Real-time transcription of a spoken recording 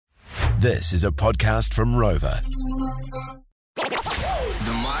This is a podcast from Rover.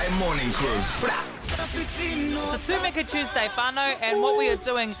 The My Morning Crew. It's a Tūmeka Tuesday, whānau, and what we are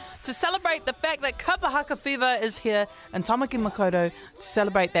doing to celebrate the fact that Kapa Haka Fever is here in Tamaki Makaurau, to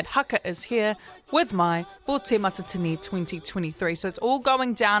celebrate that Haka is here with Mai for Te Matatini 2023. So it's all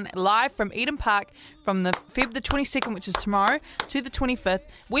going down live from Eden Park from the Feb the 22nd, which is tomorrow, to the 25th.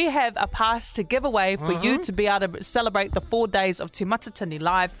 We have a pass to give away for you to be able to celebrate the 4 days of Te Matatini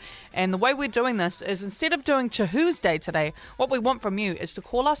live. And the way we're doing this is, instead of doing Chahu's Day today, what we want from you is to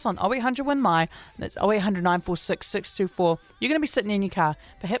call us on 0800 Win Mai. That's 0800 946 624. You're going to be sitting in your car.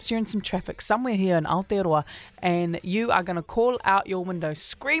 Perhaps you're in some traffic somewhere here in Aotearoa, and you are going to call out your window,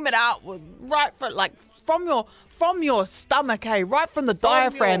 scream it out right from your stomach, hey, right from the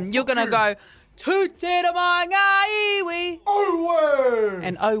diaphragm. You're going to go, "Tu te mai ngā iwi." Oh,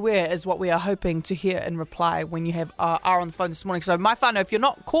 And "oh where" is what we are hoping to hear in reply when you have are on the phone this morning. So my whānau, if you're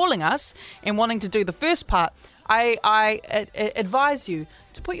not calling us and wanting to do the first part, I advise you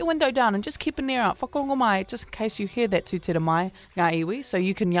to put your window down and just keep an ear out, whakarongo mai, just in case you hear that "tu te mai ngā iwi," so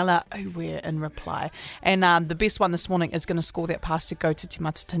you can yell out "oh where" in reply. And the best one this morning is going to score that pass to go to Te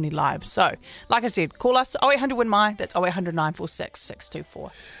Matatini live. So, like I said, call us 0800 Win Mai. That's 0800 946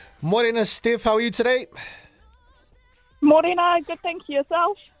 624. Morena, Steph, how are you today? Morena, good, thank you.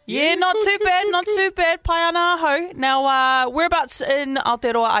 Yourself? Yeah, not too bad, not too bad. Pai ana ho. Now, whereabouts in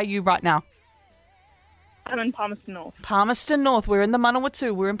Aotearoa are you right now? I'm in Palmerston North. Palmerston North. We're in the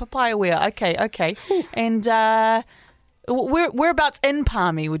Manawatu. We're in Papaiawea. Okay. And whereabouts in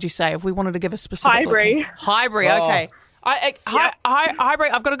Palmy would you say, if we wanted to give a specific Highbury. Highbury, Oh. okay.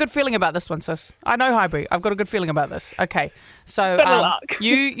 Highbury, I've got a good feeling about this one, sis. I know Highbury. I've got a good feeling about this. Okay. So Good luck.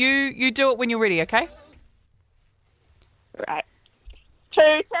 you do it when you're ready, okay? Right. Tu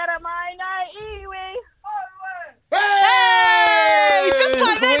te mai ngā iwi. Hey! Just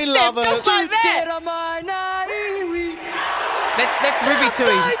like that, We Steph. love it. Just like that. That's Ruby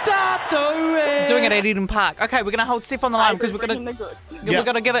Tui. Doing it at Eden Park. Okay, we're going to hold Steph on the line because we're going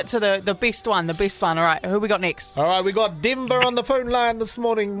to give it to the best one. The best one. All right, who we got next? All right, we got Denver on the phone line this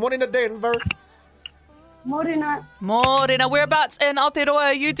morning. Morning to Denver. Morena, Morena, whereabouts in Aotearoa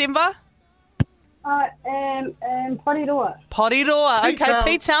are you, Denver? I am in Pariroa. Poriroa. Okay, P-Town.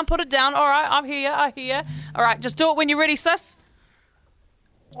 P-Town, put it down. All right, I hear. All right, just do it when you're ready, sis.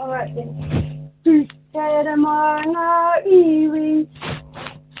 All right then. Tu te mai ngā iwi.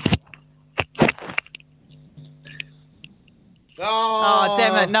 Oh,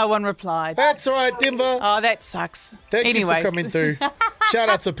 damn it, no one replied. That's all right, Denver. Oh, that sucks. Thank Anyways. you for coming through. Shout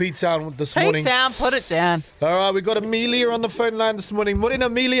out to P-Town this morning. P-Town, put it down. All right, we got Amelia on the phone line this morning. Morning,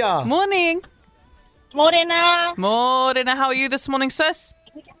 Amelia. Morning. Morena. Morena, how are you this morning, sis?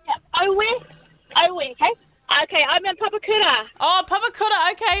 Oh, where, okay? Okay, I'm in Papakura. Oh,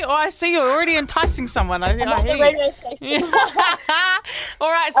 Papakura, okay. Oh, I see you're already enticing someone. I I'm at hear the you. radio station. All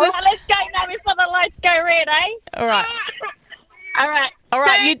right, All sis. right, let's go now before the lights go red, eh? All right. All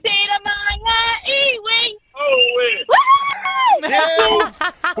right. You... Tu te mai ngā iwi. Woo! Yeah,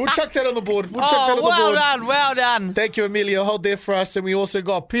 we'll chuck that on the board. Well done. Thank you, Amelia. Hold there for us. And we also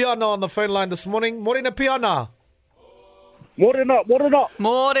got Piana on the phone line this morning. Morena, Piana. Morena.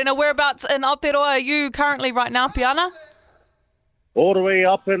 Morena, whereabouts in Aotearoa are you currently right now, Piana? All the way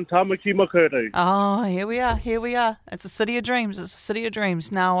up in Tamaki Makaurau. Oh, here we are. It's a city of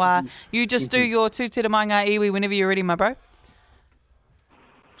dreams. Now, you just do your tu te mai ngā iwi whenever you're ready, my bro.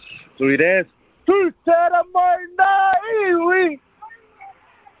 Sweet ass. Tu te mai ngā iwi.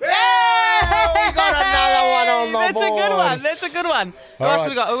 Yeah, we got another one on the That's board. a good one. Who All else right.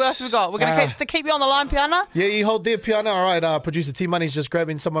 we got? We're going to keep you on the line, Piana. Yeah, you hold there, Piana. All right, producer T Money's just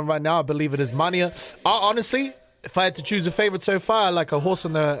grabbing someone right now. I believe it is Mania. Honestly, if I had to choose a favourite so far, like a horse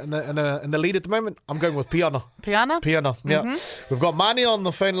in the lead at the moment, I'm going with Piana. Piana? Piana, yeah. We've got Mania on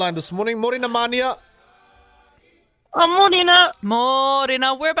the phone line this morning. Morena, Mania. Oh, Morena.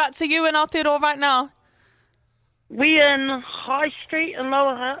 Morena, whereabouts are you in Aotearoa right now? We in High Street in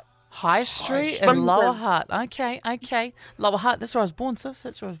Lower Hutt. High Street and Lower Hutt. Okay. Lower Hutt, that's where I was born, sis.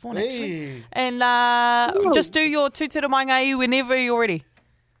 That's where I was born, actually. Hey. And just do your tu te mai ngā iwi whenever you're ready.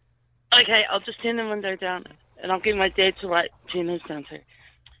 Okay, I'll just turn the window down and I'll get my dad to turn his down too.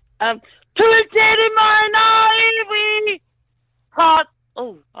 Tu te mai ngā iwi. Hot.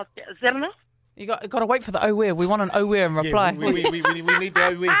 Oh, is that enough? You got to wait for the "oh where." We want an "oh where" in reply. Yeah, we need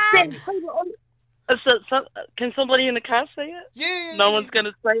the we. Can somebody in the car say it? Yeah. No one's going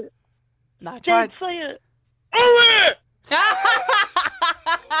to say it. No, try Don't say it. Oh,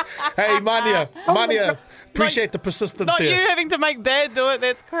 Hey, Mania, appreciate the persistence Not there. you having to make Dad do it.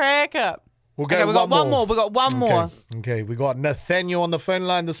 That's crack up. We'll go Okay, we got one more. We got one more. Okay, we got Nathaniel on the phone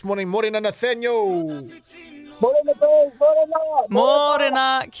line this morning. Morena, Nathaniel. Morena, boys. Morena.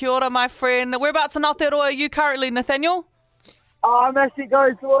 Morena, kia ora, my friend. Whereabouts in Aotearoa are you currently, Nathaniel? I'm actually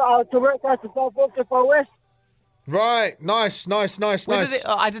going to work at the South Auckland West. Right, nice. Where did it-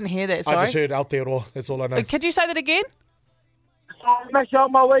 I didn't hear that, sorry. I just heard Aotearoa. That's all I know. Could you say that again? I'm actually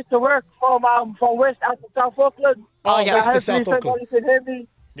on my way to work from West out to South Auckland. yeah. West to Hopefully South somebody Auckland. can hear me.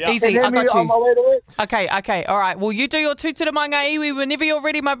 Easy, Can I hear me got on my you. way to work. Okay, all right. Well, you do your tūtira mai ngā iwi whenever you're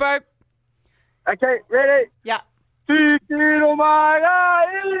ready, my bro. Okay, ready? Yeah. Tūtira mai ngā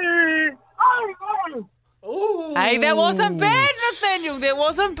iwi. Hey, that wasn't bad, Nathaniel. That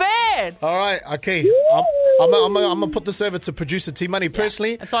wasn't bad. All right, okay. I'm gonna put this over to producer T Money.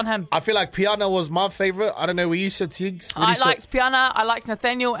 Personally, It's on him. I feel like Piana was my favorite. I don't know where you said, Tiggs. I liked Piana, I liked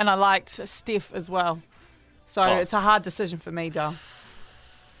Nathaniel, and I liked Steph as well. So it's a hard decision for me, Dale.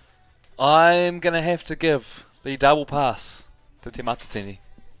 I'm going to have to give the double pass to Te Matatini.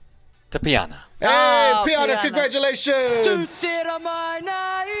 To Piana. Hey, Oh, Piana, Piana. congratulations.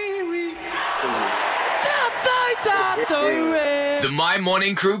 The My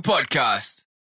Morning Crew podcast.